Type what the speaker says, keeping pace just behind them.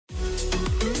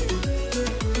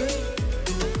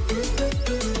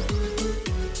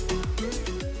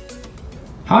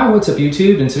Hi, what's up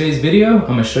YouTube? In today's video, I'm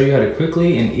going to show you how to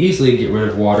quickly and easily get rid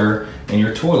of water in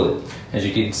your toilet. As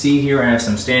you can see here, I have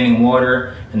some standing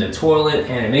water in the toilet,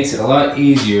 and it makes it a lot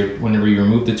easier whenever you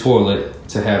remove the toilet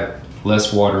to have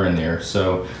less water in there.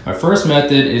 So my first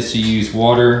method is to use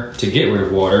water to get rid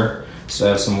of water. So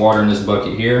I have some water in this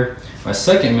bucket here. My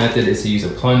second method is to use a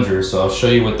plunger, so I'll show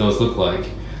you what those look like.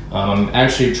 I'm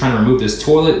actually trying to remove this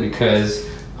toilet because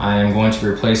I am going to be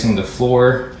replacing the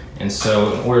floor, and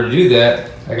so in order to do that,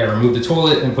 I gotta remove the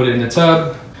toilet and put it in the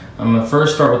tub. I'm gonna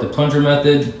first start with the plunger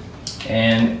method,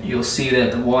 and you'll see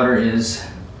that the water is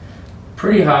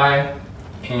pretty high,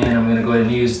 and I'm gonna go ahead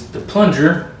and use the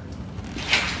plunger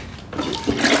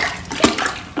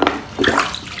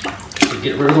to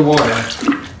get rid of the water.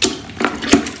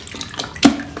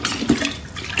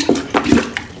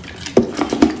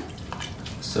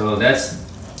 So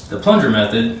that's the plunger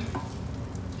method.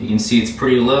 You can see it's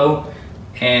pretty low.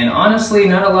 And honestly,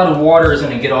 not a lot of water is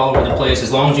going to get all over the place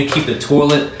as long as you keep the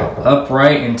toilet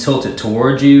upright and tilt it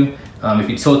towards you. If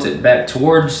you tilt it back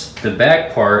towards the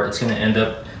back part, it's going to end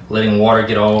up letting water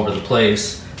get all over the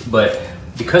place. But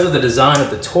because of the design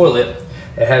of the toilet,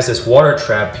 it has this water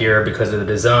trap here because of the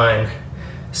design.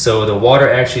 So the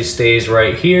water actually stays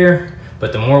right here,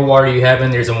 but the more water you have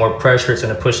in there, the more pressure it's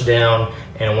going to push down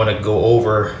and want to go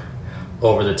over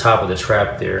the top of the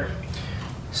trap there.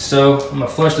 So I'm going to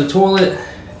flush the toilet.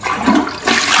 Let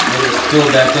it fill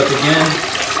back up again.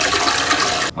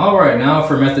 Alright, now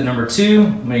for method number 2,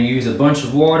 I'm going to use a bunch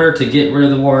of water to get rid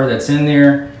of the water that's in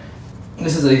there.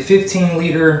 This is a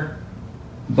 15-liter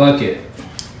bucket.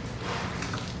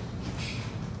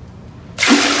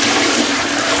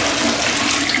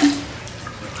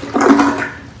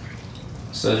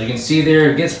 So as you can see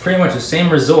there, it gets pretty much the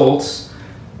same results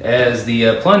as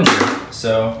the plunger.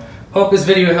 So hope this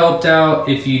video helped out.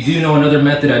 If you do know another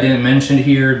method I didn't mention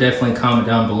here, definitely comment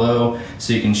down below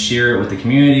so you can share it with the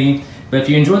community. But if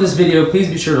you enjoyed this video, please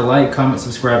be sure to like, comment,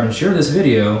 subscribe, and share this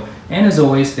video. And as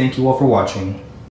always, thank you all for watching.